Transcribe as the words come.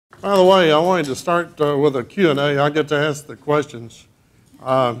By the way, I wanted to start with a Q&A. I get to ask the questions.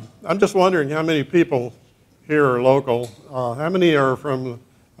 I'm just wondering how many people here are local. How many are from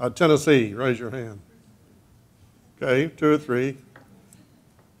Tennessee? Raise your hand. Okay, 2 or 3.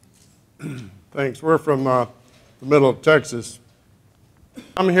 Thanks. We're from the middle of Texas.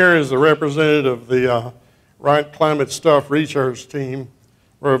 I'm here as a representative of the Right Climate Stuff research team.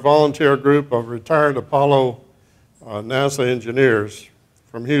 We're a volunteer group of retired Apollo NASA engineers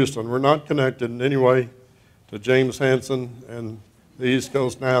from Houston. We're not connected in any way to James Hansen and the East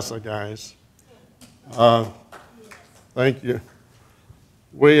Coast NASA guys. Thank you.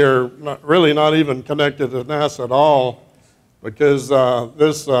 We are really not even connected to NASA at all because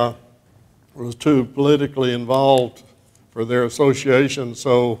this was too politically involved for their association,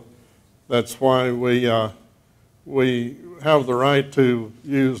 so that's why we have the right to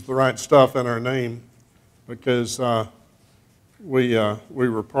use the right stuff in our name, because we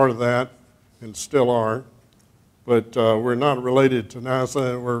were part of that and still are, but we're not related to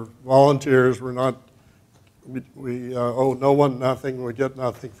NASA. We're volunteers. We're not. We owe no one nothing. We get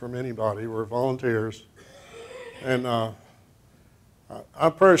nothing from anybody. We're volunteers, and I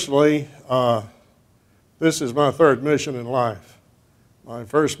personally, this is my 3rd mission in life. My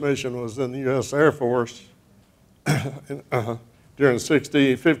first mission was in the U.S. Air Force. During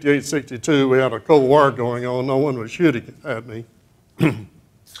 58, 62, we had a Cold War going on. No one was shooting at me. And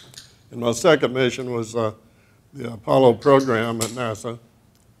my second mission was the Apollo program at NASA.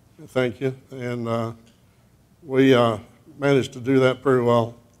 Thank you. And we managed to do that pretty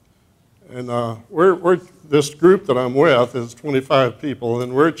well. And this group that I'm with is 25 people,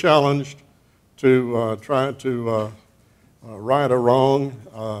 and we're challenged to try to right a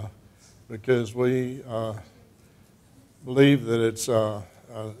wrong because we believe that it's a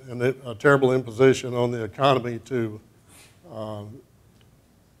terrible imposition on the economy to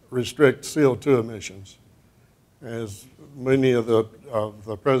restrict CO2 emissions, as many of the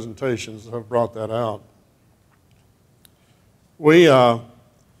presentations have brought that out. We are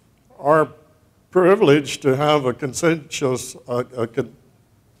privileged to have a consensus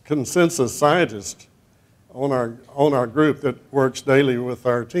scientist on our group that works daily with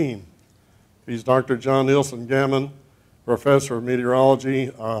our team. He's Dr. John Nielsen Gammon, professor of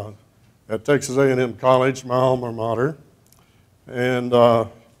meteorology at Texas A&M College, my alma mater, and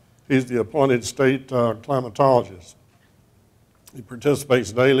he's the appointed state climatologist. He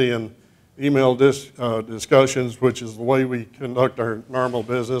participates daily in email discussions, which is the way we conduct our normal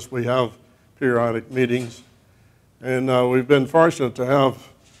business. We have periodic meetings, and we've been fortunate to have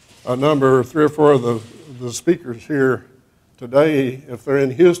a number, 3 or 4 of the speakers here today. If they're in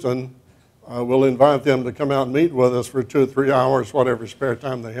Houston, we'll invite them to come out and meet with us for 2 or 3 hours, whatever spare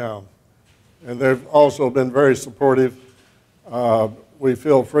time they have. And they've also been very supportive. We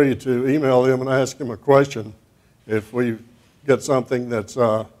feel free to email them and ask them a question if we get something that's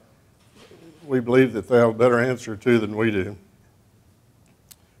we believe that they have a better answer to than we do.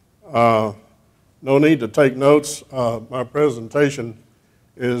 No need to take notes. My presentation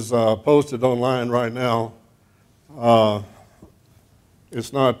is posted online right now.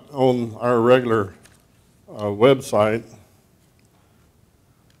 It's not on our regular website.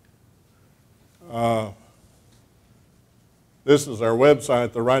 This is our website,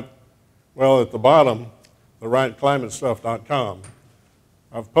 at the bottom, therightclimatestuff.com.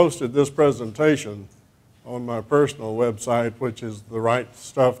 I've posted this presentation on my personal website, which is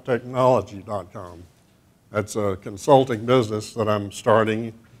therightstufftechnology.com. That's a consulting business that I'm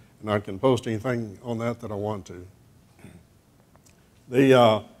starting, and I can post anything on that I want to.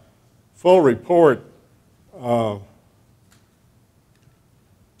 The full report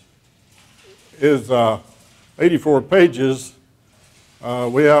is 84 pages.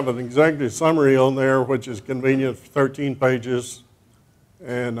 We have an executive summary on there, which is convenient, 13 pages.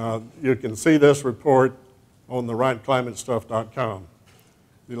 And you can see this report on therightclimatestuff.com.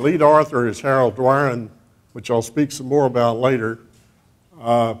 The lead author is Harold Dwyron, which I'll speak some more about later.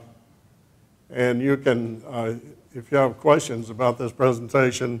 And you can, if you have questions about this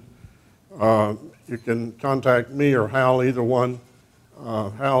presentation, you can contact me or Hal, either one.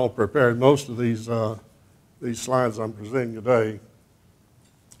 Hal prepared most of these slides I'm presenting today.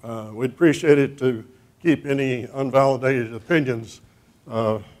 We'd appreciate it to keep any unvalidated opinions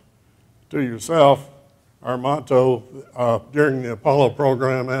to yourself. Our motto during the Apollo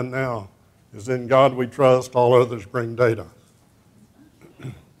program and now is "In God we trust, all others bring data."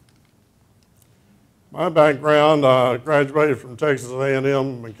 My background, graduated from Texas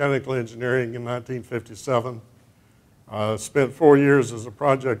A&M Mechanical Engineering in 1957. Spent 4 years as a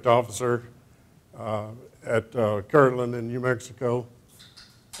project officer at Kirtland in New Mexico.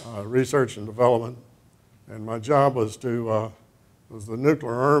 research and development, and my job was to was the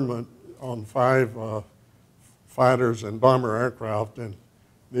nuclear armament on 5 fighters and bomber aircraft, and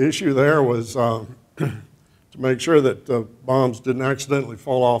the issue there was to make sure that the bombs didn't accidentally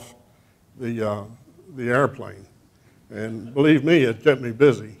fall off the airplane. And believe me, it kept me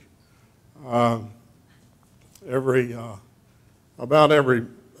busy. The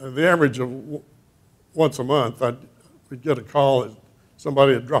average of once a month, we'd get a call that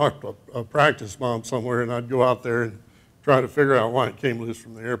somebody had dropped a practice bomb somewhere, and I'd go out there and try to figure out why it came loose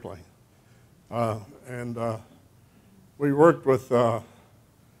from the airplane. We worked with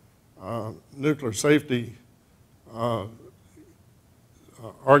nuclear safety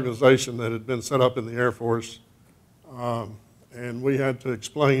organization that had been set up in the Air Force, and we had to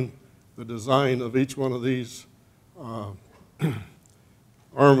explain the design of each one of these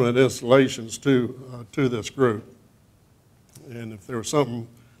armament installations to this group. And if there was something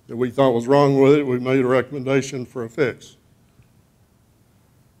that we thought was wrong with it, we made a recommendation for a fix.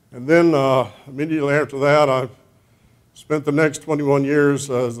 And then immediately after that, I spent the next 21 years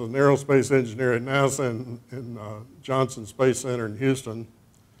as an aerospace engineer at NASA in Johnson Space Center in Houston.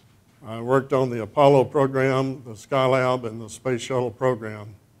 I worked on the Apollo program, the Skylab, and the Space Shuttle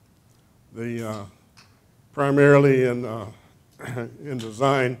program. Primarily in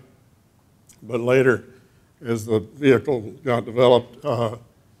design, but later, as the vehicle got developed, I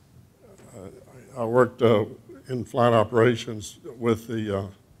worked in flight operations with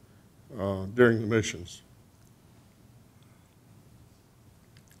during the missions.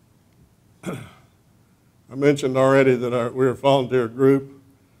 I mentioned already that we're a volunteer group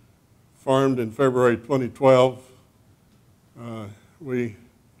formed in February 2012. We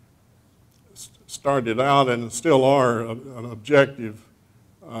started out and still are an objective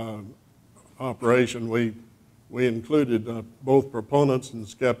operation. We included both proponents and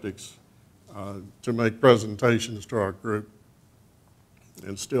skeptics to make presentations to our group,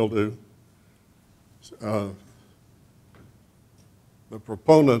 and still do. The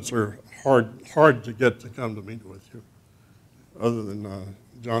proponents are hard to get to come to meet with you, other than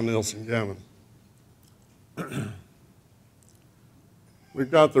John Nielsen Gammon.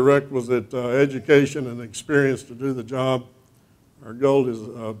 We've got the requisite education and experience to do the job. Our goal is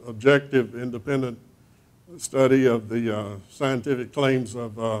objective, independent study of the scientific claims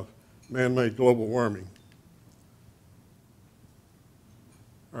of man-made global warming.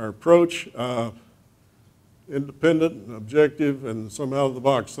 Our approach, independent and objective and some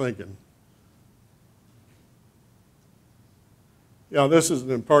out-of-the-box thinking. Yeah, this is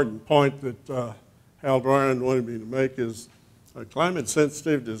an important point that Hal Dwyer wanted me to make, is climate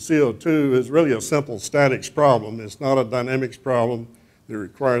sensitive to CO2 is really a simple statics problem. It's not a dynamics problem that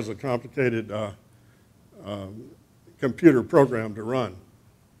requires a complicated computer program to run.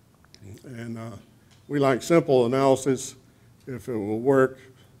 And we like simple analysis if it will work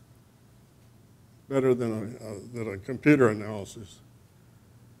better than a computer analysis.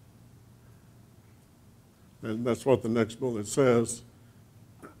 And that's what the next bullet says.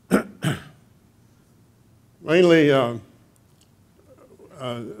 Mainly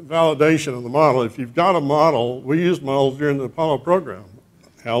validation of the model. If you've got a model, we used models during the Apollo program.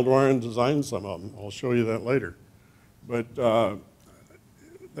 Hal Dwyer designed some of them. I'll show you that later. But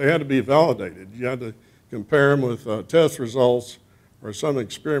they had to be validated. You had to compare them with test results or some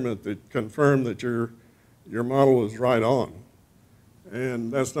experiment that confirmed that your model was right on.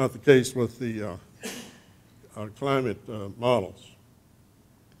 And that's not the case with the climate models.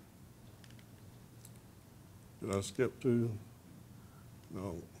 Did I skip to?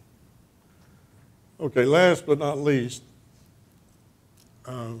 No. Okay, last but not least,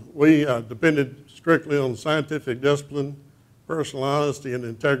 we depended strictly on scientific discipline, personal honesty and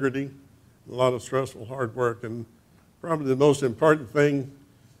integrity, a lot of stressful hard work, and probably the most important thing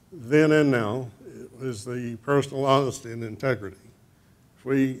then and now is the personal honesty and integrity. If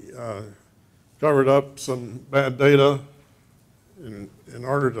we covered up some bad data in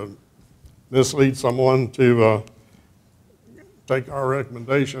order to mislead someone to take our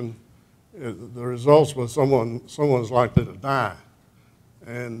recommendation, the results was someone's likely to die.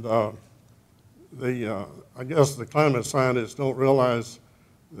 And I guess the climate scientists don't realize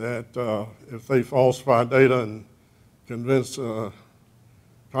that if they falsify data and convince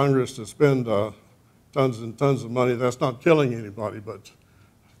Congress to spend tons and tons of money, that's not killing anybody. But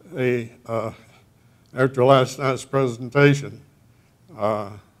after last night's presentation,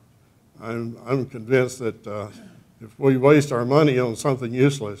 I'm convinced that if we waste our money on something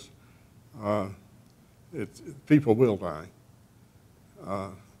useless, people will die.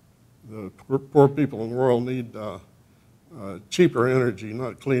 The poor people in the world need cheaper energy,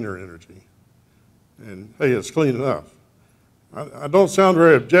 not cleaner energy. And hey, it's clean enough. I don't sound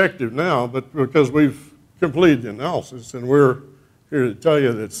very objective now, but because we've completed the analysis and we're here to tell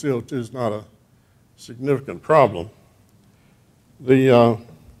you that CO2 is not a significant problem. Excuse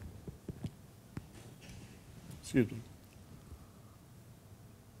me.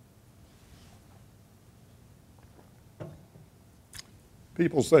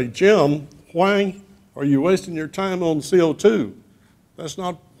 People say, Jim, why are you wasting your time on CO2? That's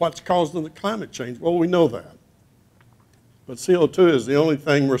not what's causing the climate change. Well, we know that. But CO2 is the only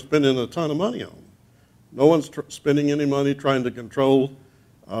thing we're spending a ton of money on. No one's spending any money trying to control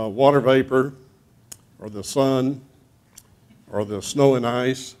water vapor or the sun or the snow and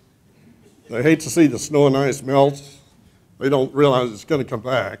ice. They hate to see the snow and ice melt. They don't realize it's going to come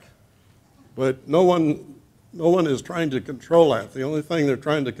back. But no one is trying to control that. The only thing they're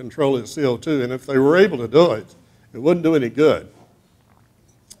trying to control is CO2, and if they were able to do it, it wouldn't do any good.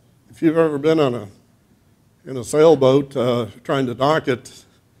 If you've ever been in a sailboat trying to dock it,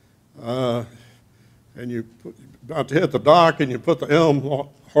 and you're about to hit the dock and you put the helm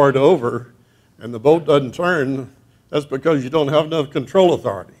hard over and the boat doesn't turn, that's because you don't have enough control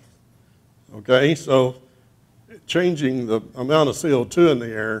authority. Okay, so changing the amount of CO2 in the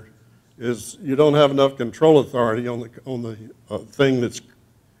air is you don't have enough control authority on the thing that's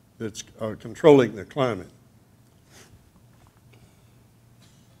controlling the climate.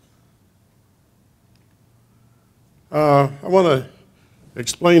 I want to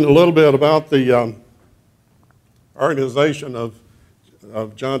explain a little bit about the organization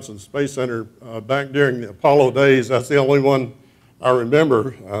of Johnson Space Center back during the Apollo days. That's the only one I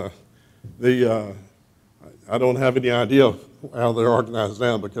remember. I don't have any idea how they're organized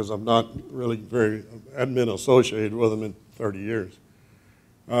now because I'm not really hadn't been associated with them in 30 years.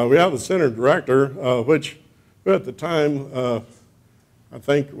 We have the center director, which at the time I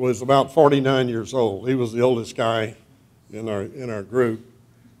think was about 49 years old. He was the oldest guy in our group.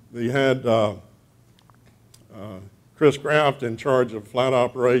 We had Chris Kraft in charge of flight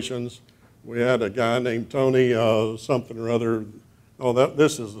operations. We had a guy named Tony something or other. Oh,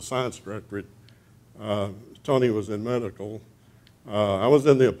 this is the science directorate. Tony was in medical. I was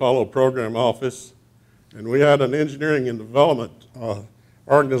in the Apollo program office, and we had an engineering and development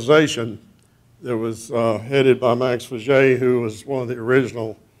organization that was headed by Max Faget, who was one of the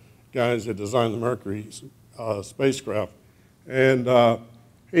original guys that designed the Mercury spacecraft. And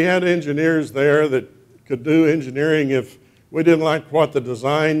he had engineers there that could do engineering. If we didn't like what the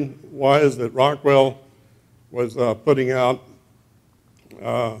design was that Rockwell was putting out,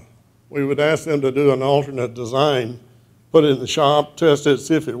 we would ask them to do an alternate design, put it in the shop, test it,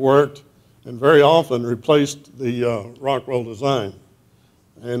 see if it worked, and very often replaced the Rockwell design.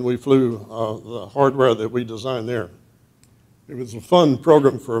 And we flew the hardware that we designed there. It was a fun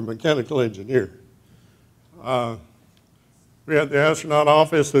program for a mechanical engineer. We had the astronaut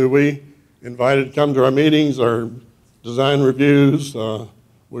office who we invited to come to our meetings, our design reviews.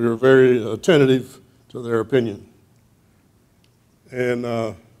 We were very attentive to their opinion. And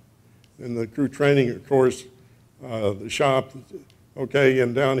in the crew training, of course, the shop, okay,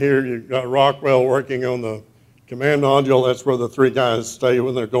 and down here you've got Rockwell working on the command module. That's where the three guys stay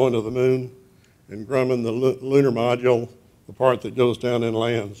when they're going to the moon. And Grumman, the lunar module, the part that goes down and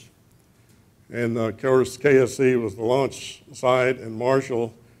lands. And of course, KSC was the launch site, and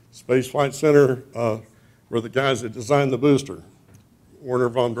Marshall Space Flight Center were the guys that designed the booster, Werner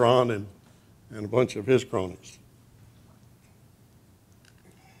von Braun and a bunch of his cronies.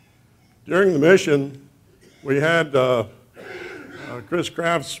 During the mission, we had Chris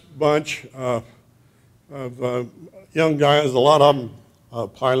Kraft's bunch of young guys, a lot of them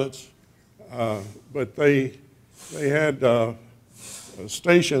pilots, but they had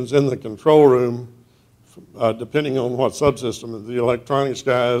stations in the control room depending on what subsystem, the electronics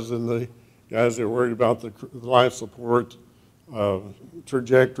guys and the guys that were worried about the life support,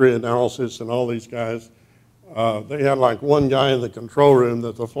 trajectory analysis, and all these guys. They had like one guy in the control room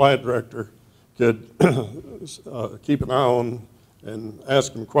that the flight director could keep an eye on and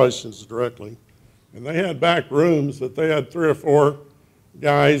ask him questions directly. And they had back rooms that they had 3 or 4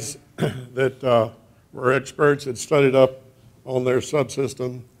 guys that were experts, had studied up on their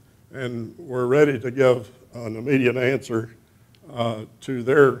subsystem and were ready to give an immediate answer to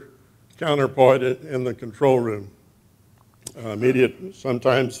their counterpart in the control room. Immediate,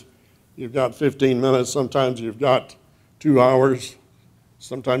 sometimes you've got 15 minutes, sometimes you've got 2 hours,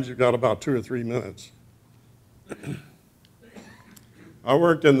 sometimes you've got about 2 or 3 minutes. I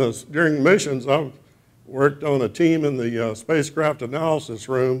worked during the missions, I worked on a team in the spacecraft analysis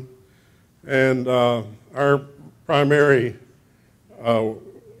room, and our primary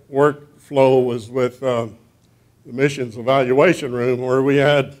workflow was with the missions evaluation room, where we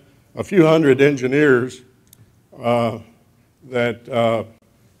had a few hundred engineers that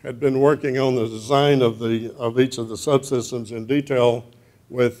had been working on the design of each of the subsystems in detail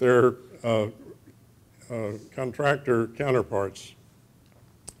with their contractor counterparts.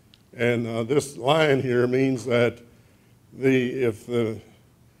 And this line here means that if the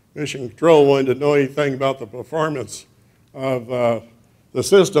mission control wanted to know anything about the performance of the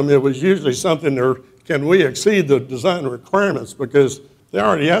system, it was usually something, or can we exceed the design requirements, because they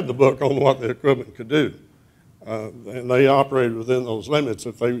already had the book on what the equipment could do. And they operated within those limits.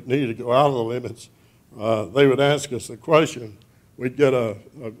 If they needed to go out of the limits, they would ask us a question. We'd get a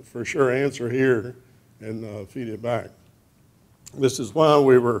for sure answer here and feed it back. This is why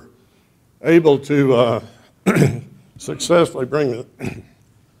we were able to successfully bring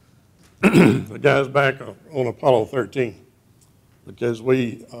the guys back on Apollo 13, because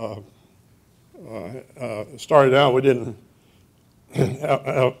we started out, we didn't,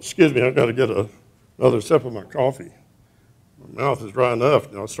 excuse me, I've got to get another sip of my coffee. My mouth is dry enough,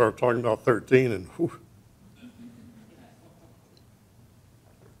 and I'll start talking about 13, and whew.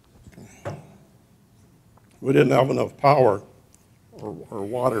 We didn't have enough power or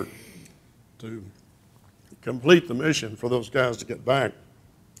water to complete the mission for those guys to get back.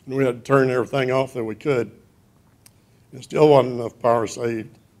 And we had to turn everything off that we could. There still wasn't enough power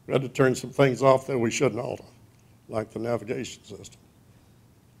saved. We had to turn some things off that we shouldn't ought to, like the navigation system.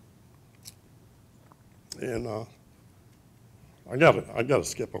 And I gotta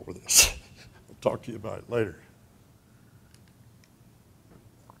skip over this. I'll talk to you about it later.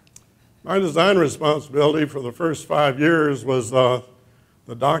 My design responsibility for the first 5 years was the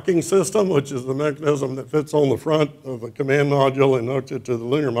docking system, which is the mechanism that fits on the front of the command module and hooks it to the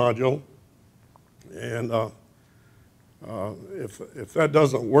lunar module. And if that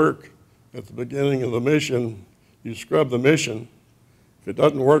doesn't work at the beginning of the mission, you scrub the mission. If it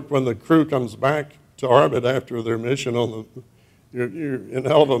doesn't work when the crew comes back to orbit after their mission you're in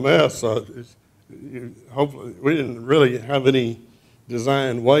hell of a mess. Hopefully, we didn't really have any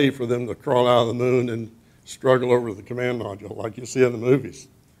designed way for them to crawl out of the moon and struggle over the command module like you see in the movies.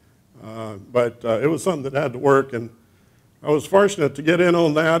 But it was something that had to work, and I was fortunate to get in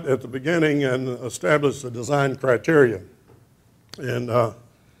on that at the beginning and establish the design criteria. And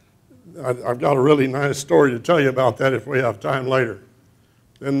I've got a really nice story to tell you about that if we have time later.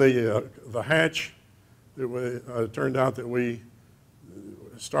 Then the hatch, it turned out that we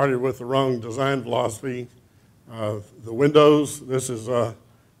started with the wrong design philosophy. The windows, this is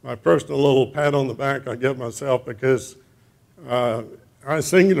my personal little pat on the back I give myself, because I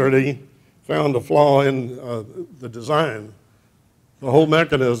singularly found a flaw in the design. The whole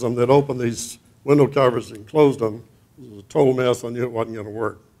mechanism that opened these window covers and closed them was a total mess. I knew it wasn't going to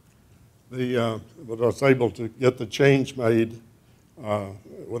work. But I was able to get the change made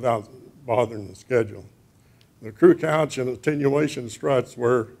without bothering the schedule. The crew couch and attenuation struts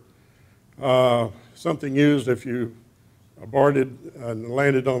were something used if you aborted and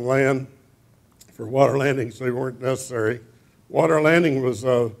landed on land. For water landings, they weren't necessary. Water landing was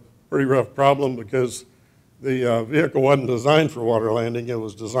a pretty rough problem because the vehicle wasn't designed for water landing. It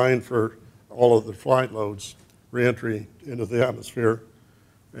was designed for all of the flight loads, reentry into the atmosphere.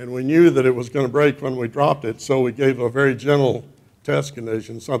 And we knew that it was going to break when we dropped it, so we gave a very gentle test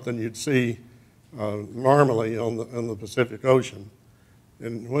condition, something you'd see normally on the Pacific Ocean.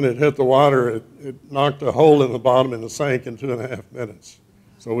 And when it hit the water, it knocked a hole in the bottom and it sank in 2.5 minutes.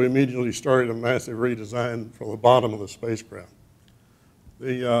 So we immediately started a massive redesign for the bottom of the spacecraft.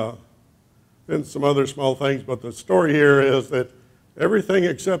 Then some other small things, but the story here is that everything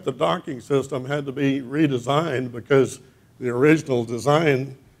except the docking system had to be redesigned, because the original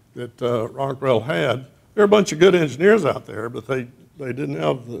design that Rockwell had, there are a bunch of good engineers out there, but they didn't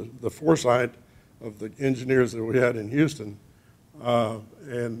have the foresight of the engineers that we had in Houston.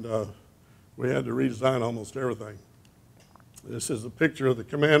 And we had to redesign almost everything. This is a picture of the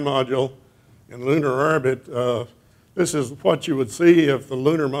command module in lunar orbit. This is what you would see if the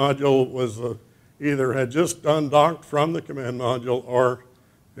lunar module was either had just undocked from the command module or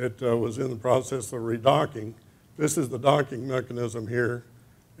it was in the process of redocking. This is the docking mechanism here,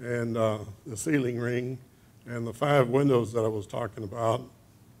 and the sealing ring, and the 5 windows that I was talking about.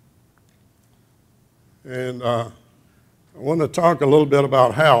 And I want to talk a little bit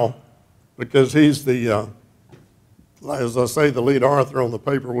about Hal, because he's the, as I say, the lead author on the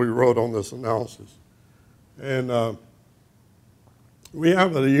paper we wrote on this analysis. And we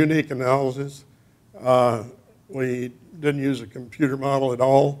have a unique analysis. We didn't use a computer model at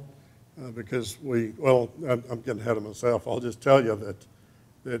all. because I'm getting ahead of myself. I'll just tell you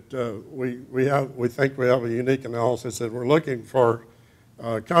that we think we have a unique analysis, that we're looking for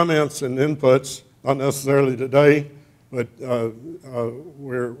comments and inputs, not necessarily today, but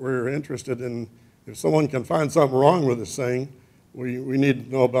we're interested in, if someone can find something wrong with this thing, we need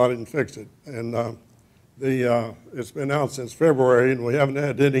to know about it and fix it. And it's been out since February, and we haven't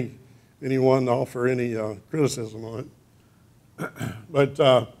had anyone offer any criticism on it. But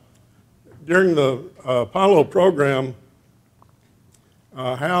during the Apollo program,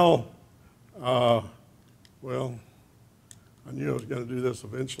 Hal, well, I knew I was going to do this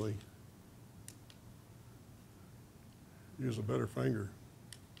eventually. Use a better finger.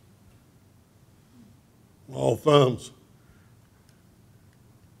 All thumbs.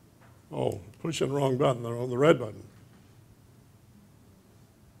 Oh, pushing the wrong button there on the red button.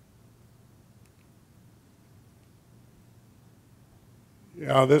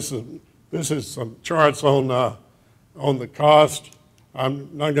 Yeah, this is some charts on the cost. I'm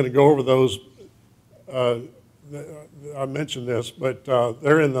not going to go over those. I mentioned this, but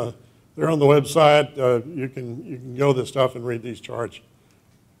they're on the website. You can go to this stuff and read these charts.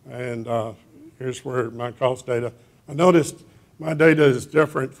 And here's where my cost data. I noticed my data is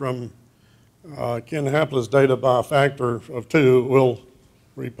different from Ken Hapla's data by a factor of 2. We'll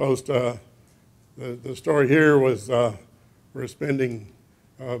repost. The story here was we're spending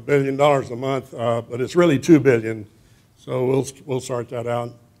 $1 billion a month, but it's really $2 billion. So we'll sort that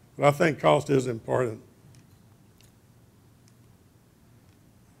out. But I think cost is important.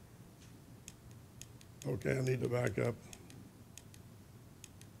 Okay, I need to back up.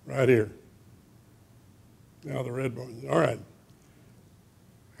 Right here. Now the red button. All right.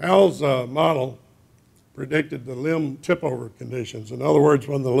 Hal's model predicted the limb tip-over conditions. In other words,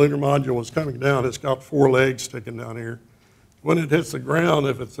 when the lunar module was coming down, it's got 4 legs sticking down here. When it hits the ground,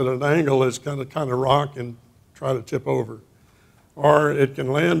 if it's at an angle, it's going to kind of rock and try to tip over. Or it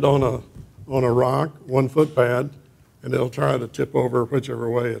can land on a rock, 1 foot pad, and it'll try to tip over whichever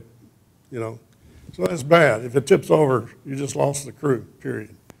way it, So that's bad. If it tips over, you just lost the crew,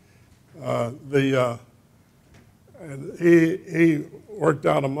 period. And he worked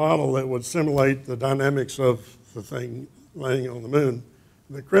out a model that would simulate the dynamics of the thing landing on the moon.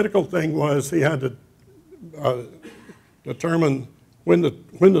 The critical thing was he had to determine when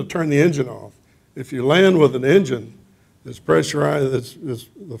to turn the engine off. If you land with an engine that's pressurized,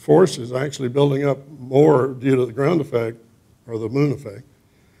 the force is actually building up more due to the ground effect or the moon effect.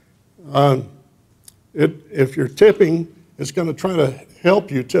 If you're tipping, it's going to try to help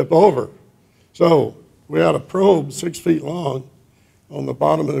you tip over. So we had a probe 6 feet long. On the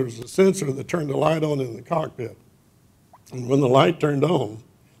bottom, there was a sensor that turned the light on in the cockpit. And when the light turned on,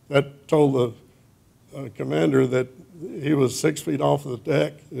 that told the commander that he was 6 feet off the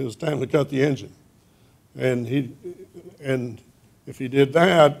deck. It was time to cut the engine. And if he did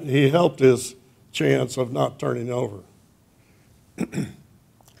that, he helped his chance of not turning over.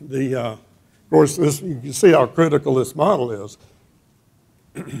 Of course, you can see how critical this model is.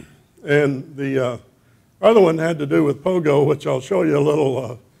 And the other one had to do with pogo, which I'll show you a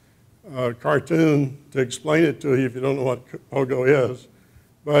little cartoon to explain it to you if you don't know what pogo is.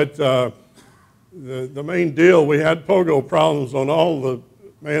 But the main deal, we had pogo problems on all the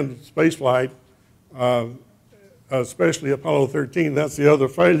manned spaceflight, especially Apollo 13. That's the other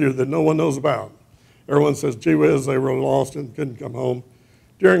failure that no one knows about. Everyone says, gee whiz, they were lost and couldn't come home.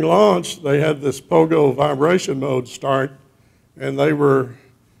 During launch, they had this pogo vibration mode start, and it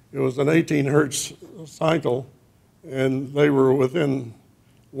was an 18 hertz cycle, and they were within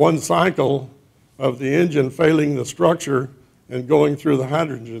 1 cycle of the engine failing the structure and going through the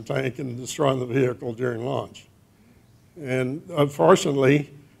hydrogen tank and destroying the vehicle during launch. And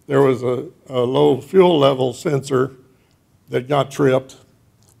unfortunately, there was a low fuel level sensor that got tripped.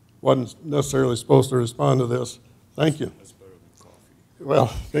 Wasn't necessarily supposed to respond to this. Thank you. That's better than coffee. Well,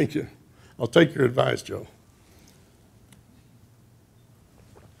 thank you. I'll take your advice, Joe.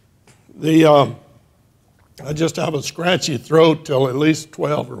 I just have a scratchy throat till at least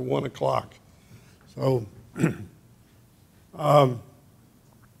 12 or 1 o'clock. So, yeah,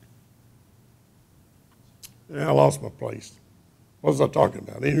 I lost my place. What was I talking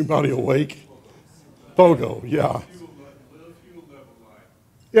about? Anybody awake? Pogo, yeah.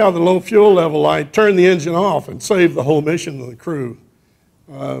 Yeah, the low fuel level light turned the engine off and saved the whole mission of the crew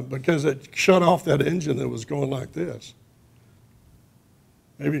because it shut off that engine that was going like this.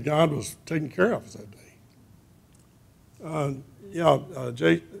 Maybe God was taking care of us that day.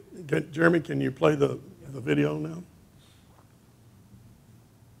 Jeremy, can you play the video now?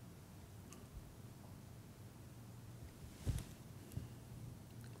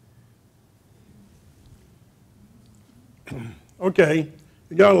 okay,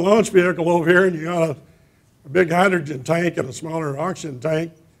 you got a launch vehicle over here and you got a big hydrogen tank and a smaller oxygen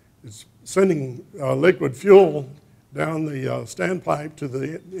tank. It's sending liquid fuel down the standpipe to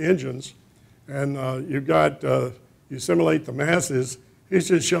the engines, and you've got, you simulate the masses. He's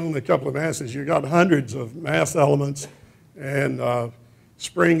just shown a couple of masses. You've got hundreds of mass elements and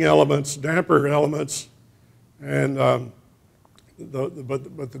spring elements, damper elements, and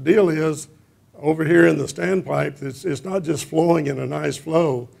but the deal is, over here in the standpipe, it's not just flowing in a nice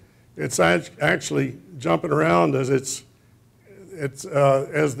flow. It's actually jumping around as as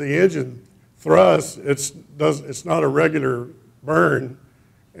the engine thrusts. It's not a regular burn,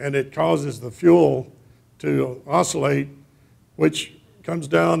 and it causes the fuel to oscillate, which comes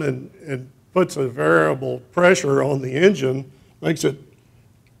down and puts a variable pressure on the engine, makes it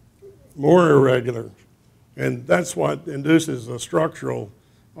more irregular. And that's what induces a structural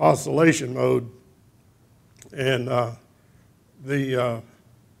oscillation mode. And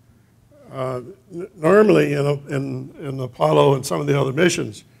normally in Apollo and some of the other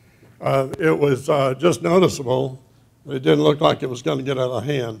missions, it was just noticeable. It didn't look like it was going to get out of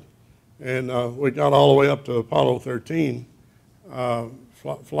hand. And we got all the way up to Apollo 13,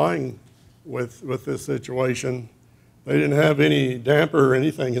 flying with this situation. They didn't have any damper or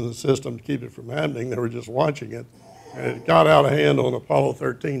anything in the system to keep it from happening. They were just watching it. And it got out of hand on Apollo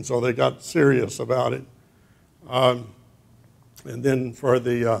 13, so they got serious about it. And then for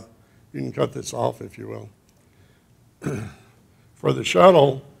the, you can cut this off if you will. For the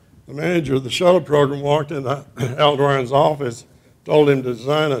shuttle, the manager of the shuttle program walked into Al Dorian's office, told him to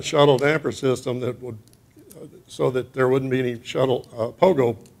design a shuttle damper system that would, so that there wouldn't be any shuttle,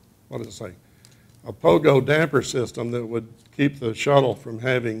 pogo, what did it say? A pogo damper system that would keep the shuttle from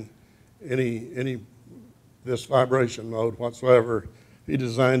having this vibration mode whatsoever. He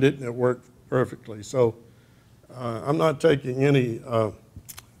designed it and it worked perfectly. So I'm not taking any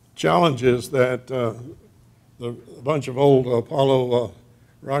challenges that a bunch of old Apollo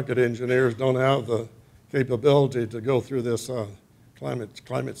rocket engineers don't have the capability to go through this climate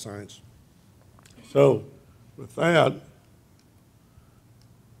science. So with that,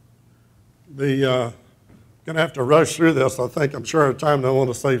 going to have to rush through this. I'm sure at time I want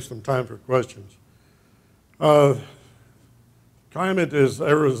to save some time for questions. Climate is,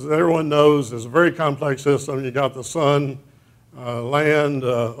 as everyone knows, is a very complex system. You got the sun, land,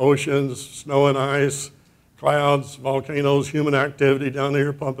 oceans, snow and ice, clouds, volcanoes, human activity down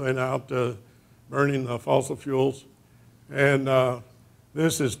here pumping out, burning fossil fuels. And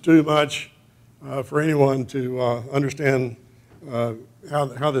this is too much for anyone to understand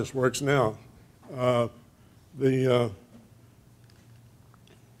how this works now.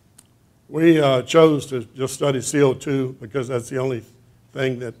 We chose to just study CO2 because that's the only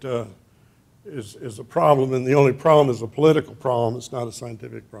thing that is a problem, and the only problem is a political problem. It's not a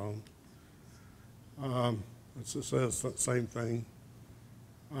scientific problem. It says the same thing.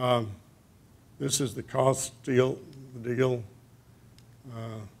 This is the cost deal.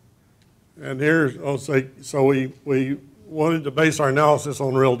 And here's, so we wanted to base our analysis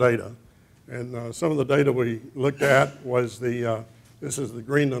on real data. And some of the data we looked at was this is the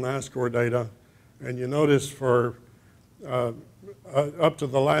Greenland ice core data. And you notice for up to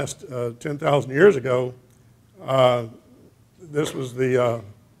the last 10,000 years ago, this was the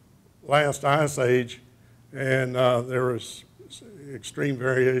last ice age, and there was extreme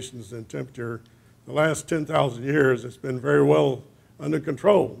variations in temperature. The last 10,000 years, it's been very well under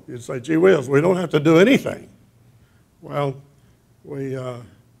control. You'd say, gee whiz, we don't have to do anything. Well,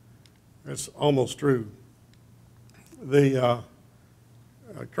 it's almost true. The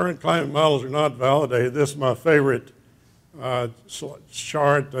current climate models are not validated. This is my favorite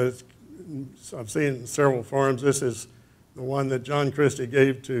chart. I've seen it in several forums. This is the one that John Christie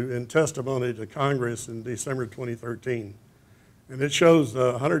gave in testimony to Congress in December 2013. And it shows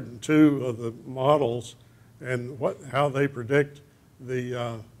 102 of the models and how they predict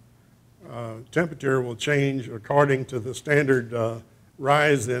the temperature will change according to the standard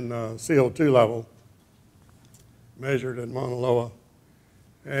rise in CO2 level measured in Mauna Loa.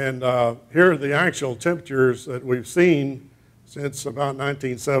 And here are the actual temperatures that we've seen since about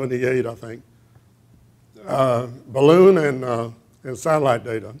 1978, I think. Balloon and satellite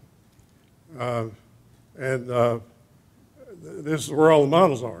data. This is where all the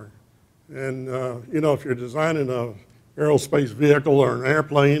models are. And you know, if you're designing an aerospace vehicle or an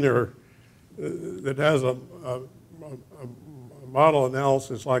airplane or that has a model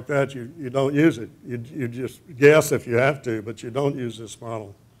analysis like that, you don't use it. You just guess if you have to, but you don't use this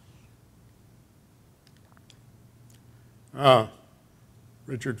model.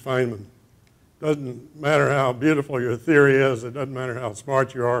 Richard Feynman. Doesn't matter how beautiful your theory is, it doesn't matter how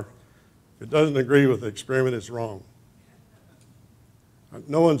smart you are, if it doesn't agree with the experiment, it's wrong.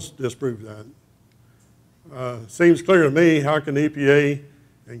 No one's disproved that. Seems clear to me, how can EPA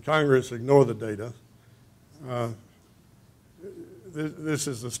and Congress ignore the data? This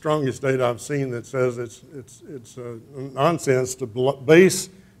is the strongest data I've seen that says it's nonsense to base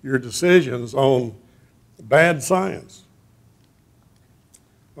your decisions on bad science.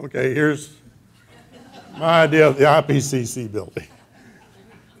 Okay, here's my idea of the IPCC building.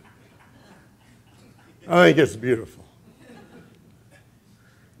 I think it's beautiful.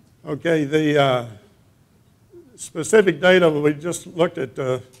 Okay, the specific data, we just looked at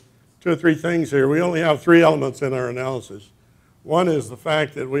 2 or 3 things here. We only have 3 elements in our analysis. One is the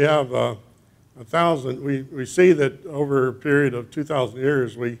fact that we have 1,000, we see that over a period of 2,000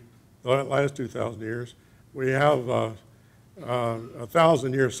 years, the last 2,000 years, we have a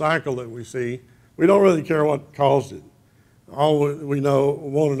 1,000-year cycle that we see. We don't really care what caused it. All we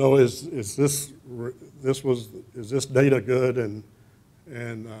want to know is this data good, and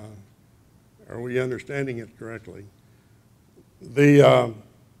are we understanding it correctly? The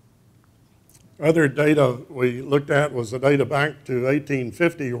other data we looked at was the data back to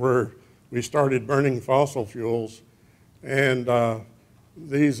 1850, where we started burning fossil fuels, and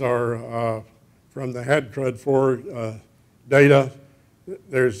these are from the HADCRUD-4 data.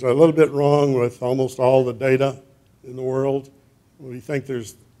 There's a little bit wrong with almost all the data in the world. We think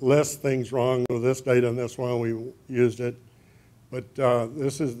there's less things wrong with this data, and that's why we used it. But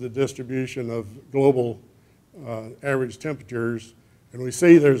this is the distribution of global average temperatures, and we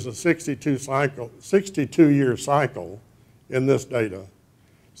see there's a 62-year cycle in this data.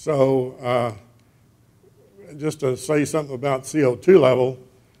 So just to say something about CO2 level,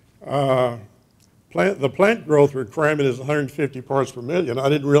 the plant growth requirement is 150 parts per million. I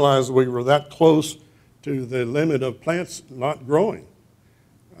didn't realize we were that close to the limit of plants not growing.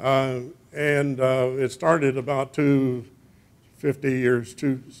 It started about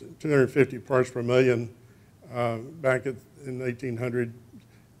 250 parts per million back in 1800.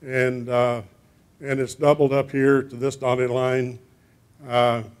 And it's doubled up here to this dotted line.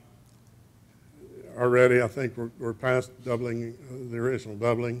 Already, I think we're past doubling, the original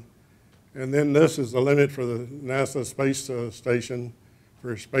doubling. And then this is the limit for the NASA space station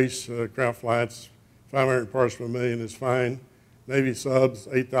for spacecraft flights. 500 parts per million is fine. Navy subs,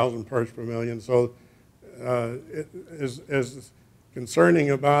 8,000 parts per million. So as concerning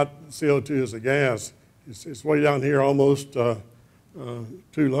about CO2 as a gas, it's way down here, almost too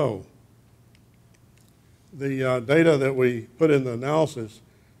low. The data that we put in the analysis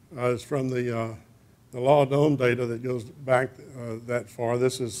is from the Law Dome data that goes back that far.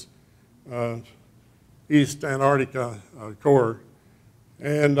 This is East Antarctica core.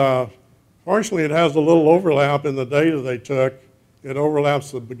 And fortunately, it has a little overlap in the data they took. It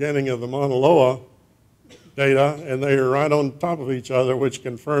overlaps the beginning of the Mauna Loa data, and they are right on top of each other, which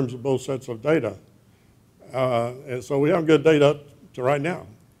confirms both sets of data. And so we have good data up to right now.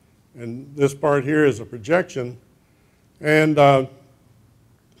 And this part here is a projection. And I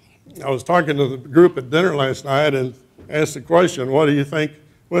was talking to the group at dinner last night and asked the question, what do you think,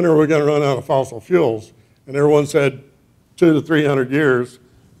 when are we going to run out of fossil fuels? And everyone said 200 to 300 years,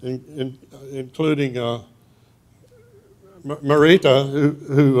 including Marita,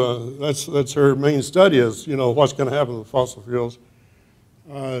 who that's her main study is, what's going to happen with fossil fuels.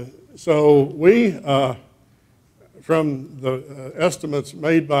 So we, from the estimates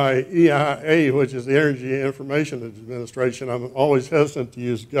made by EIA, which is the Energy Information Administration, I'm always hesitant to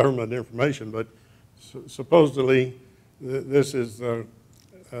use government information, but supposedly this is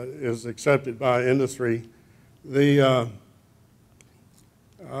accepted by industry. We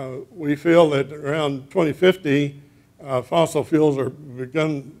feel that around 2050, fossil fuels are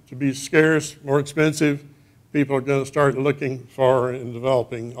begun to be scarce, more expensive. People are going to start looking for and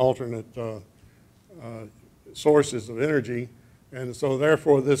developing alternate sources of energy. And so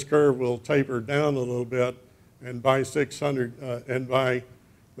therefore this curve will taper down a little bit, and by by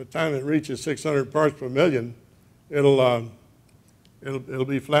the time it reaches 600 parts per million, it'll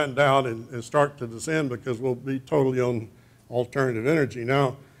be flattened out and start to descend, because we'll be totally on alternative energy.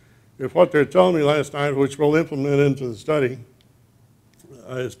 Now, if what they're telling me last night, which we'll implement into the study,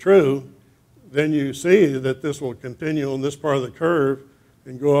 is true, then you see that this will continue on this part of the curve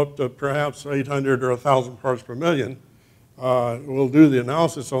and go up to perhaps 800 or 1,000 parts per million. We'll do the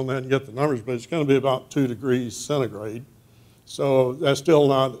analysis on that and get the numbers, but it's going to be about 2 degrees centigrade. So that's still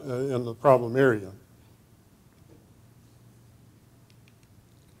not in the problem area.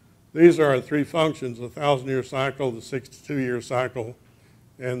 These are our 3 functions: the 1,000-year cycle, the 62-year cycle,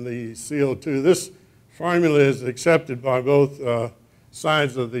 and the CO2. This formula is accepted by both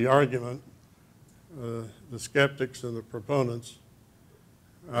sides of the argument, the skeptics and the proponents.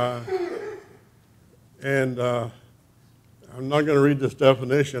 And I'm not going to read this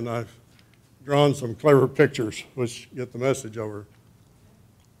definition. I've drawn some clever pictures which get the message over.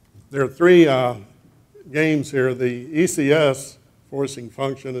 There are three games here. The ECS, forcing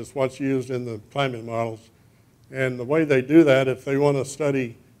function, is what's used in the climate models. And the way they do that, if they want to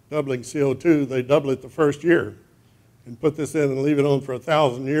study doubling CO2, they double it the first year and put this in and leave it on for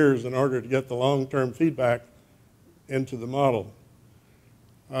 1,000 years in order to get the long-term feedback into the model.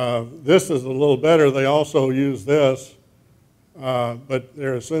 This is a little better. They also use this, but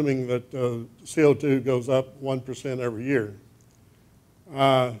they're assuming that CO2 goes up 1% every year.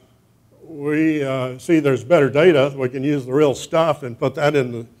 We see there's better data. We can use the real stuff and put that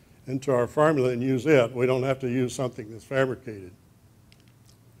into our formula and use it. We don't have to use something that's fabricated.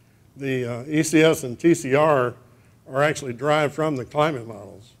 The ECS and TCR are actually derived from the climate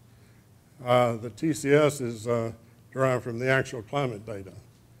models. The TCS is derived from the actual climate data.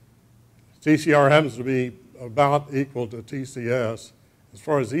 TCR happens to be about equal to TCS. As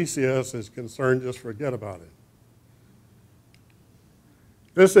far as ECS is concerned, just forget about it.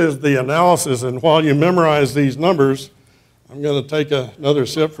 This is the analysis, and while you memorize these numbers, I'm going to take another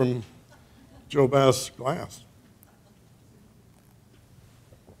sip from Joe Bass' glass.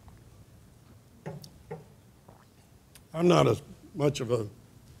 I'm not as much of a,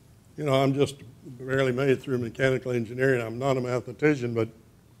 I'm just barely made it through mechanical engineering. I'm not a mathematician, but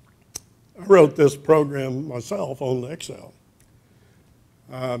I wrote this program myself on Excel.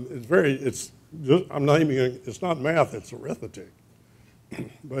 It's not math, it's arithmetic.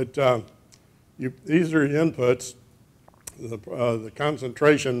 But these are your inputs, the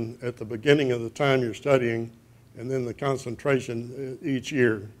concentration at the beginning of the time you're studying, and then the concentration each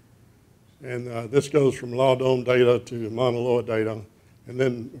year. And this goes from law dome data to Mauna Loa data, and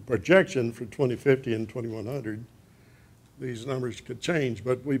then projection for 2050 and 2100. These numbers could change,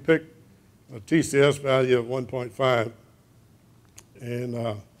 but we picked a TCS value of 1.5,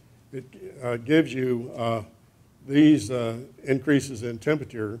 and it gives you these increases in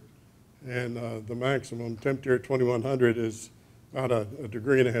temperature, and the maximum temperature at 2100 is about a 1.5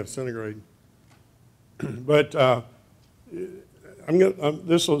 degrees centigrade. But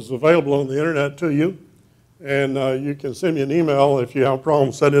this was available on the internet to you, and you can send me an email if you have a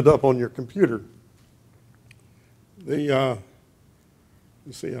problem setting it up on your computer. Let's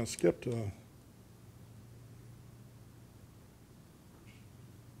see, I skipped.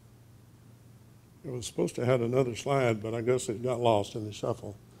 It was supposed to have another slide, but I guess it got lost in the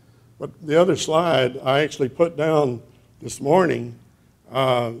shuffle. But the other slide, I actually put down this morning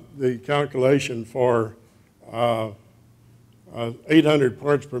the calculation for 800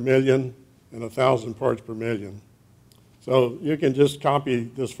 parts per million and 1,000 parts per million. So you can just copy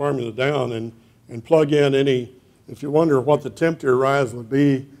this formula down and plug in any, if you wonder what the temperature rise would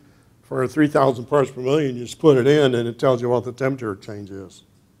be for 3,000 parts per million, you just put it in and it tells you what the temperature change is.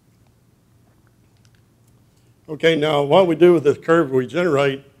 Okay, now what we do with this curve we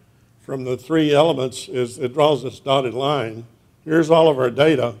generate from the three elements is it draws this dotted line. Here's all of our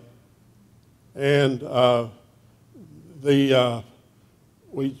data, and the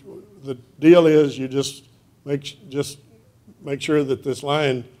deal is you just make sure that this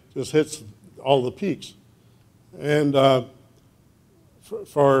line just hits all the peaks. And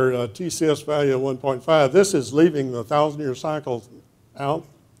for TCS value of 1.5, this is leaving the 1,000-year cycle out.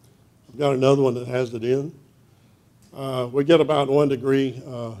 I've got another one that has it in. We get about 1 degree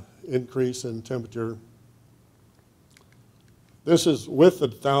increase in temperature. This is with the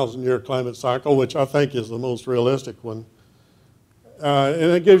 1,000-year climate cycle, which I think is the most realistic one. And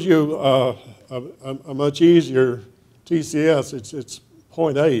it gives you a much easier TCS. It's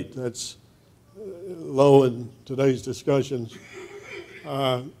 0.8. That's low in today's discussions.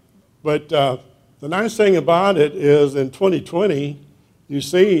 But the nice thing about it is in 2020, you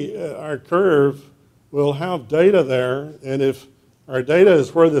see our curve will have data there, and if our data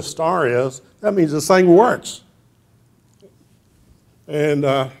is where the star is, that means this thing works. And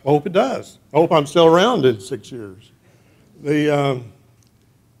I hope it does. I hope I'm still around in 6 years.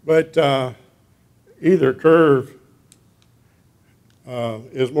 But either curve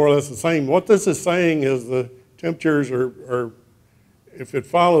is more or less the same. What this is saying is the temperatures are if it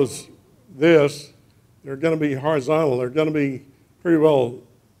follows this, they're going to be horizontal. They're going to be pretty well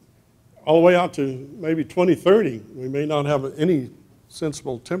all the way out to maybe 2030. We may not have any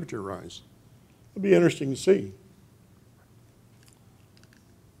sensible temperature rise. It'll be interesting to see.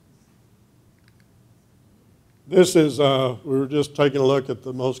 This is, we were just taking a look at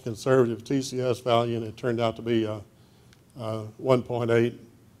the most conservative TCS value, and it turned out to be 1.8.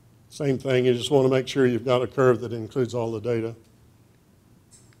 Same thing, you just want to make sure you've got a curve that includes all the data.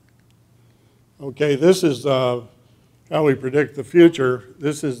 Okay, this is how we predict the future.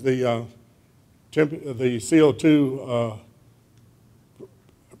 This is the CO2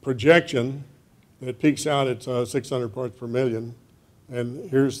 projection that peaks out at 600 parts per million. And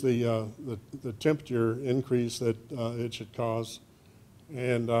here's the temperature increase that it should cause.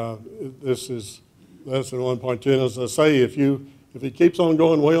 And this is less than 1.2. And as I say, if it keeps on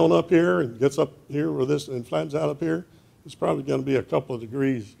going way on up here and gets up here with this and flattens out up here, it's probably going to be a couple of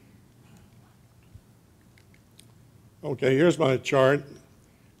degrees. Okay, here's my chart.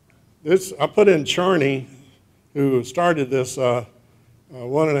 I put in Charney, who started this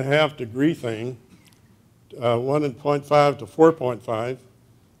 1.5 degree thing, 1.5 to 4.5,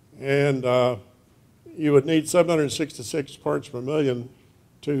 and you would need 766 parts per million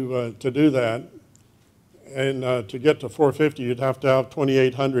to do that. And to get to 450, you'd have to have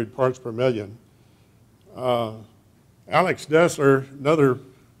 2,800 parts per million. Alex Dessler, another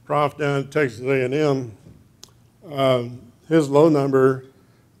prof down at Texas A&M, his low number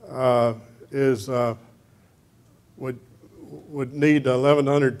would need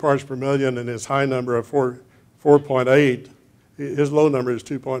 1,100 parts per million, and his high number of 4.8. His low number is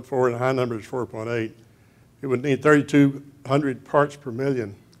 2.4, and the high number is 4.8. He would need 3,200 parts per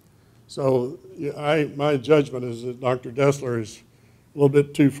million. So my judgment is that Dr. Dessler is a little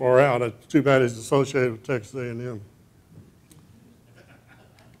bit too far out. It's too bad he's associated with Texas A&M.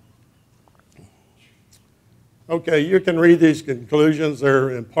 Okay, you can read these conclusions.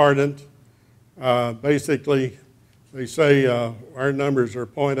 They're important. Basically, they say our numbers are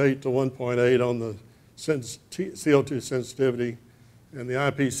 0.8 to 1.8 on the CO2 sensitivity, and the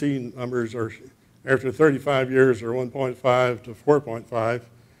IPC numbers are, after 35 years, are 1.5 to 4.5.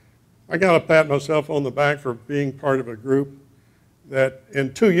 I got to pat myself on the back for being part of a group that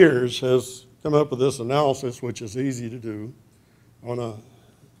in 2 years has come up with this analysis, which is easy to do on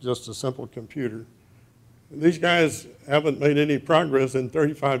just a simple computer. And these guys haven't made any progress in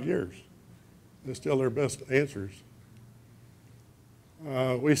 35 years. They're still their best answers.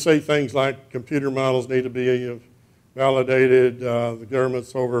 We say things like computer models need to be validated, the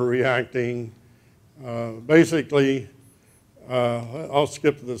government's overreacting. Basically, I'll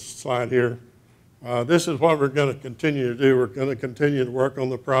skip this slide here. This is what we're going to continue to do. We're going to continue to work on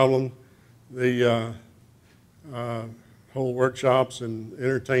the problem, the whole workshops, and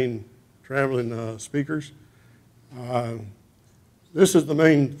entertain traveling speakers. This is the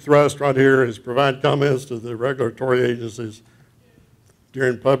main thrust right here, is provide comments to the regulatory agencies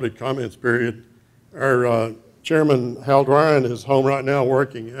during public comments period. Our chairman, Hal Ryan, is home right now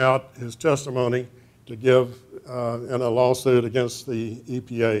working out his testimony to give in a lawsuit against the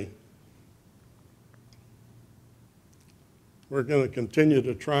EPA. We're going to continue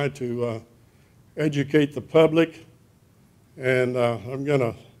to try to educate the public, and I'm going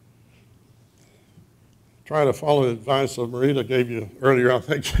to try to follow the advice that Marita gave you earlier. I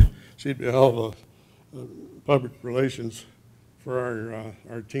think she'd be a hell of a public relations for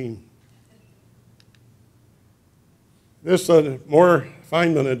our team. This more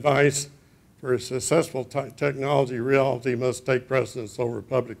Feynman advice for a successful technology, reality must take precedence over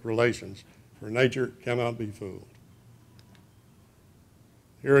public relations, for nature cannot be fooled.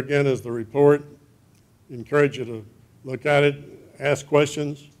 Here again is the report. I encourage you to look at it, ask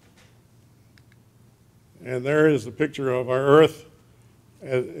questions. And there is a picture of our Earth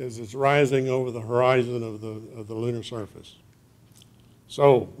as it's rising over the horizon of the lunar surface.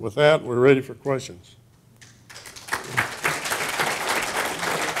 So with that, we're ready for questions.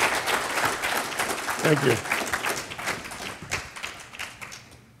 Thank you.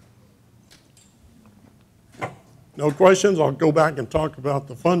 No questions? I'll go back and talk about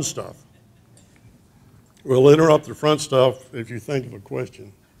the fun stuff. We'll interrupt the front stuff if you think of a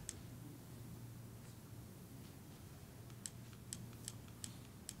question.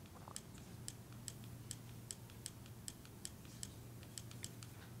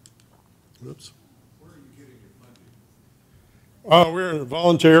 Oops. Where are you getting your funding? We're a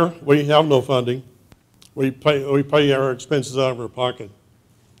volunteer. We have no funding. We pay our expenses out of our pocket.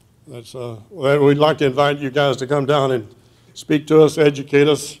 That's we'd like to invite you guys to come down and speak to us, educate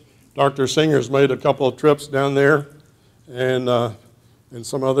us. Dr. Singer's made a couple of trips down there, and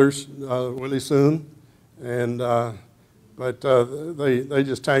some others really soon. And but they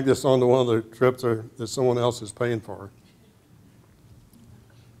just tagged us onto one of the trips that someone else is paying for.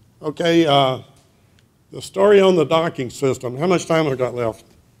 Okay, the story on the docking system. How much time have I got left?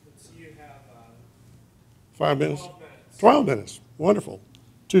 You have 5 minutes? 12 minutes. 12 minutes. Wonderful.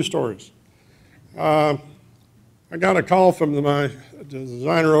 2 stories. I got a call from my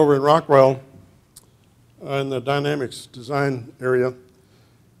designer over in Rockwell in the dynamics design area.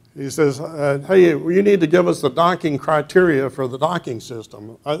 He says, hey, you need to give us the docking criteria for the docking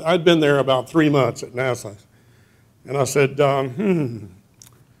system. I'd been there about 3 months at NASA. And I said, docking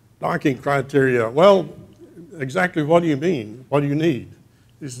criteria. Well, exactly what do you mean? What do you need?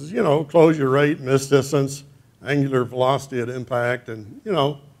 He says, you know, closure rate, miss distance, angular velocity at impact, and, you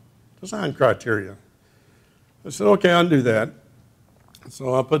know, design criteria. I said, okay, I'll do that.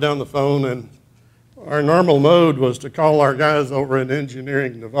 So I put down the phone, and our normal mode was to call our guys over in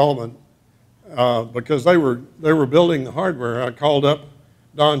engineering development because they were building the hardware. I called up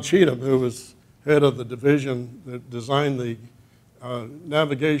Don Cheatham, who was head of the division that designed the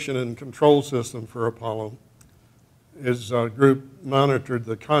navigation and control system for Apollo. His group monitored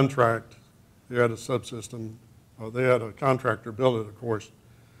the contract. They had a subsystem. They had a contractor build it, of course.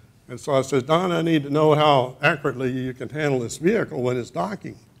 And so I said, Don, I need to know how accurately you can handle this vehicle when it's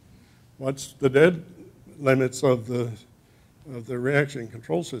docking. What's the dead limits of the reaction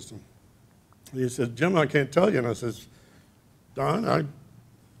control system? He said, Jim, I can't tell you. And I says, Don,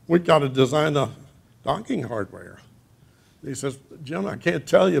 we've got to design the docking hardware. He says, Jim, I can't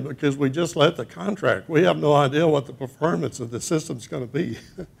tell you because we just let the contract. We have no idea what the performance of the system's going to be.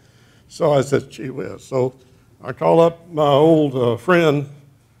 So I said, gee whiz. So I called up my old friend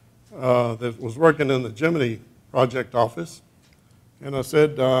that was working in the Gemini project office, and I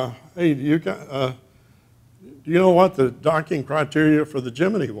said, hey, do you know what the docking criteria for the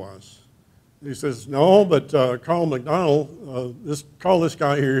Gemini was? He says, no, but Carl McDonald, call this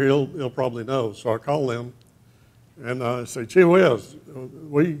guy here, he'll probably know. So I called him, and I said, gee whiz,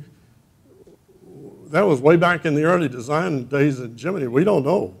 that was way back in the early design days of Gemini. We don't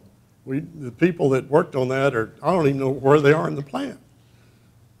know. The people that worked on that, I don't even know where they are in the plant.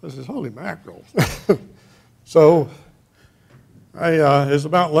 I said, holy mackerel. So it was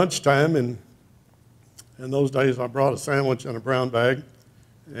about lunchtime, and in those days I brought a sandwich in a brown bag,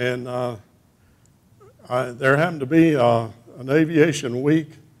 and there happened to be an Aviation Week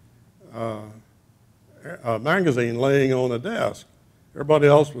magazine laying on a desk. Everybody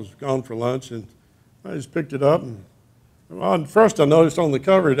else was gone for lunch, and I just picked it up. And well, first I noticed on the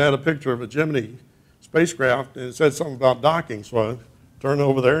cover it had a picture of a Gemini spacecraft, and it said something about docking. So I turned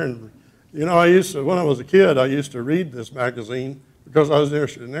over there, and you know, when I was a kid, I used to read this magazine because I was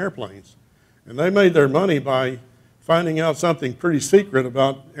interested in airplanes. And they made their money by finding out something pretty secret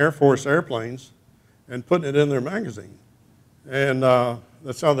about Air Force airplanes and putting it in their magazine. And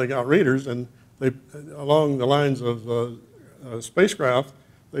that's how they got readers. And they, along the lines of spacecraft,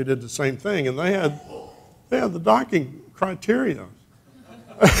 they did the same thing. And they had the docking criteria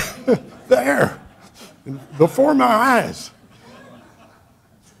there before my eyes.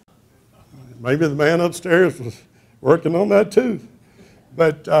 Maybe the man upstairs was working on that too.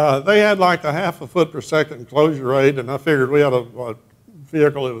 But they had like a 0.5 foot per second closure rate, and I figured we had a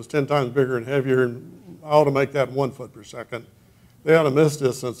vehicle that was 10 times bigger and heavier, and I ought to make that 1 foot per second. They had a miss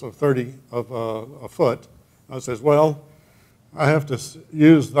distance of a foot. I says, well, I have to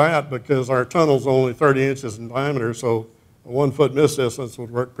use that because our tunnel's only 30 inches in diameter, so a 1 foot miss distance would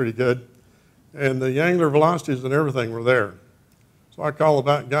work pretty good. And the angular velocities and everything were there. So I called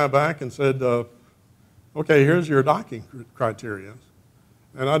the guy back and said, okay, here's your docking criteria.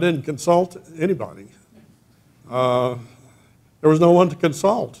 And I didn't consult anybody. There was no one to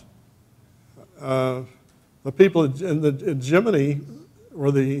consult. The people in Gemini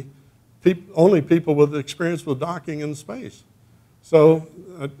were the only people with experience with docking in space. So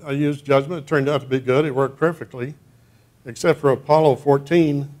I used judgment. It turned out to be good. It worked perfectly, except for Apollo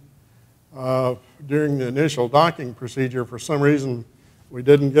 14. During the initial docking procedure, for some reason, we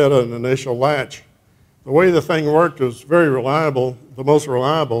didn't get an initial latch. The way the thing worked was very reliable, the most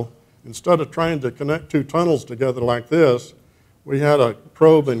reliable. Instead of trying to connect 2 tunnels together like this, we had a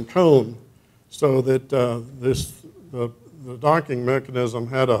probe and cone so that the docking mechanism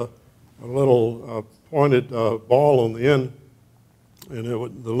had a little pointed ball on the end, and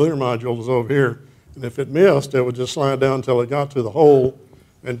the lunar module was over here. And if it missed, it would just slide down until it got to the hole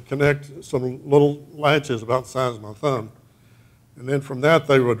and connect some little latches about the size of my thumb. And then from that,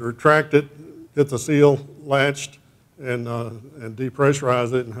 they would retract it, get the seal latched, and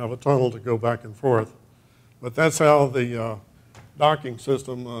depressurize it and have a tunnel to go back and forth. But that's how the docking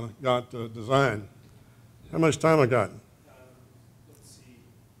system got designed. How much time I got? Let's see,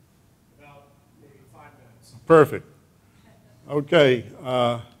 about maybe 5 minutes. Perfect. Okay,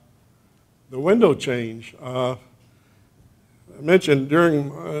 the window change. I mentioned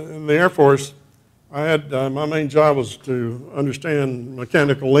in the Air Force, my main job was to understand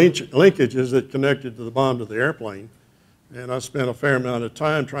mechanical linkages that connected to the bottom of the airplane. And I spent a fair amount of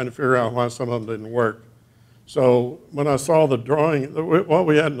time trying to figure out why some of them didn't work. So when I saw the drawing, what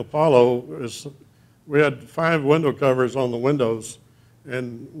we had in Apollo is we had 5 window covers on the windows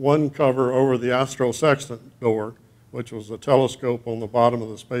and 1 cover over the astral sextant door, which was a telescope on the bottom of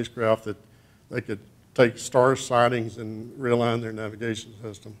the spacecraft that they could take star sightings and realign their navigation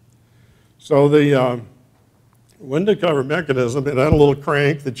system. So the window cover mechanism, it had a little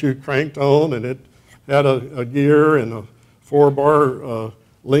crank that you cranked on, and it had a gear and a 4-bar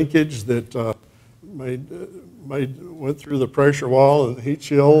linkage that went through the pressure wall and heat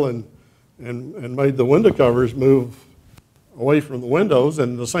shield and made the window covers move away from the windows.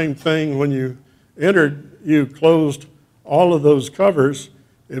 And the same thing when you entered, you closed all of those covers.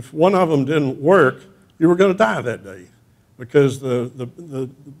 If one of them didn't work, you were going to die that day, because the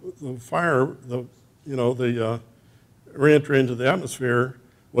fire, the re-entry into the atmosphere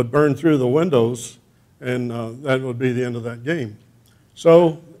would burn through the windows, and that would be the end of that game.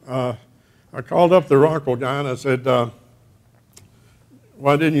 So I called up the Rockwell guy and I said,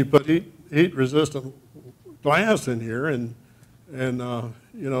 why didn't you put heat-resistant glass in here and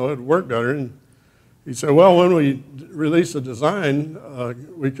it'd work better? And he said, well, when we released the design,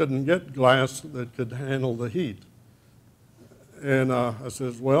 we couldn't get glass that could handle the heat. And I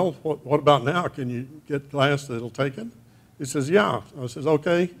says, well, what about now? Can you get glass that'll take it? He says, yeah. I says,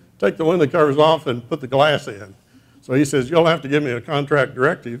 okay, take the window covers off and put the glass in. So he says, you'll have to give me a contract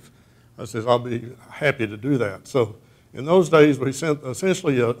directive. I says, I'll be happy to do that. So in those days, we sent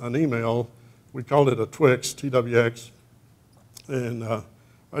essentially an email. We called it a Twix, TWX. And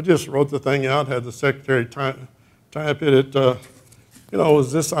I just wrote the thing out, had the secretary type it. It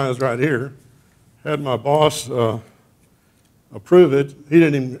was this size right here. Had my boss approve it. He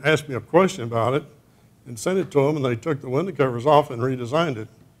didn't even ask me a question about it, and sent it to them, and they took the window covers off and redesigned it.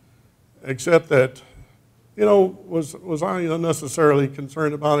 Except that, was I unnecessarily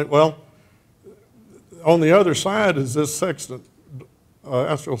concerned about it? Well, on the other side is this sextant,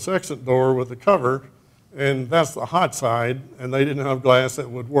 astral sextant door with the cover, and that's the hot side, and they didn't have glass that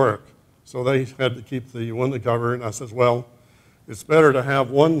would work. So they had to keep the window cover, and I said, well, it's better to have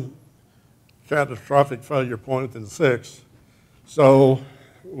 1 catastrophic failure point than 6. So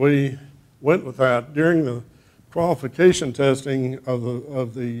we went with that. During the qualification testing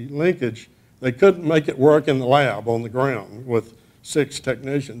of the linkage, they couldn't make it work in the lab on the ground with 6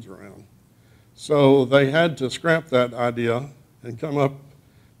 technicians around. So they had to scrap that idea and come up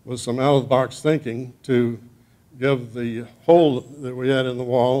with some out-of-the-box thinking to give the hole that we had in the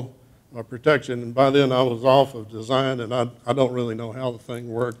wall a protection. And by then I was off of design, and I don't really know how the thing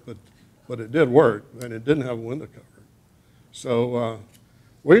worked, but it did work, and it didn't have a window cover. So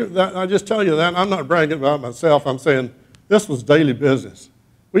I just tell you that. I'm not bragging about myself. I'm saying this was daily business.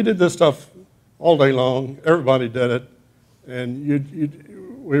 We did this stuff all day long. Everybody did it. And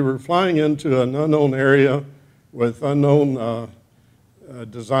we were flying into an unknown area with unknown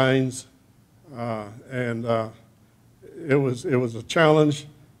designs, and it was a challenge,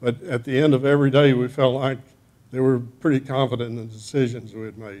 but at the end of every day we felt like they were pretty confident in the decisions we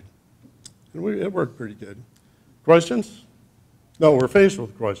had made. And it worked pretty good. Questions? No, we're finished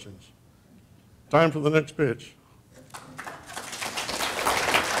with questions. Time for the next pitch.